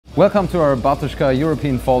Welcome to our Batushka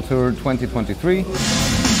European Fall Tour 2023.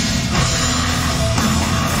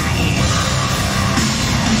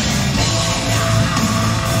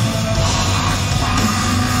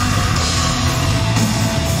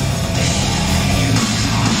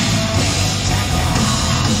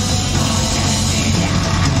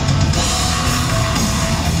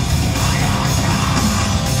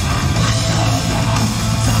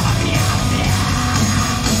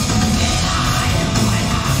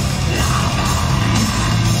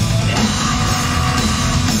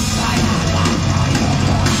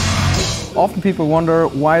 Often people wonder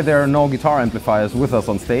why there are no guitar amplifiers with us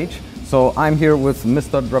on stage. So I'm here with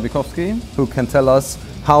Mr. Drabikowski, who can tell us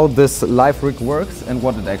how this live rig works and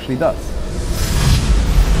what it actually does.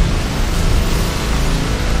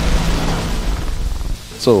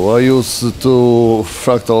 So I use two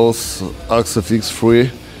fractals Axefix 3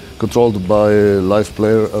 controlled by Live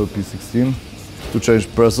Player LP16 to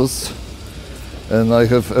change presses, and I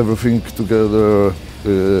have everything together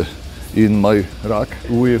in my rack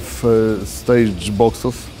with stage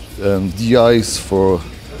boxes and DIs for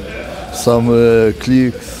some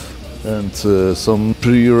clicks and some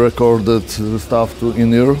pre-recorded stuff to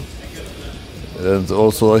in-ear. And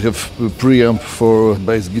also I have a preamp for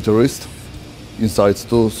bass guitarist inside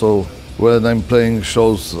too, so when I'm playing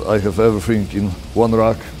shows I have everything in one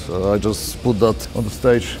rack. So I just put that on the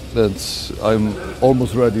stage and I'm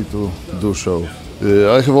almost ready to do show.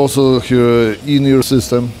 I have also here in-ear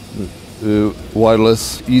system.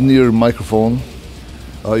 Wireless in-ear microphone.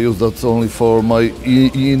 I use that only for my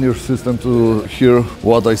in-ear system to hear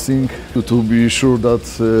what I sing, to be sure that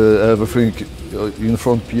everything in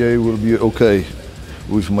front PA will be okay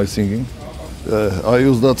with my singing. I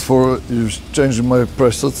use that for changing my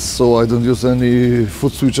presets, so I don't use any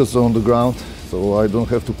foot switches on the ground, so I don't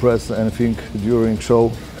have to press anything during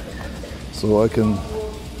show, so I can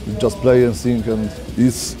just play and sing, and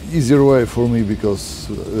it's easier way for me because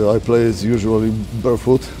I play usually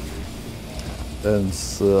barefoot and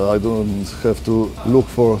I don't have to look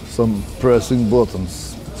for some pressing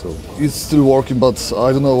buttons. So it's still working, but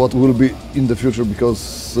I don't know what will be in the future because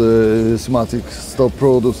Smatic stopped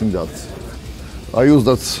producing that. I use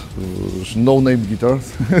that no-name guitar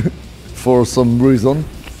for some reason.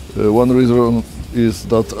 One reason is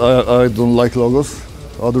that I don't like logos.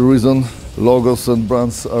 Other reason, logos and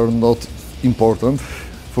brands are not important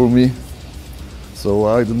for me, so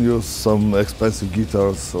I don't use some expensive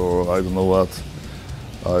guitars or I don't know what.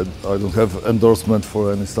 I don't have endorsement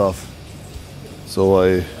for any stuff, so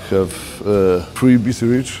I have free BC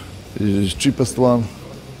Rich, the cheapest one.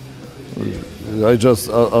 I just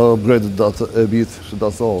upgraded that a bit,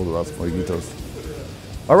 that's all, that's my guitars.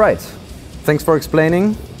 Alright, thanks for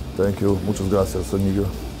explaining. Thank you, muchas gracias, amigo.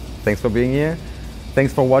 Thanks for being here.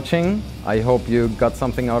 Thanks for watching. I hope you got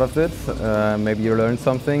something out of it. Maybe you learned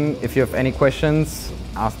something. If you have any questions,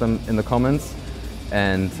 ask them in the comments,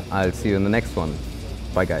 and I'll see you in the next one.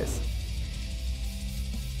 Bye guys.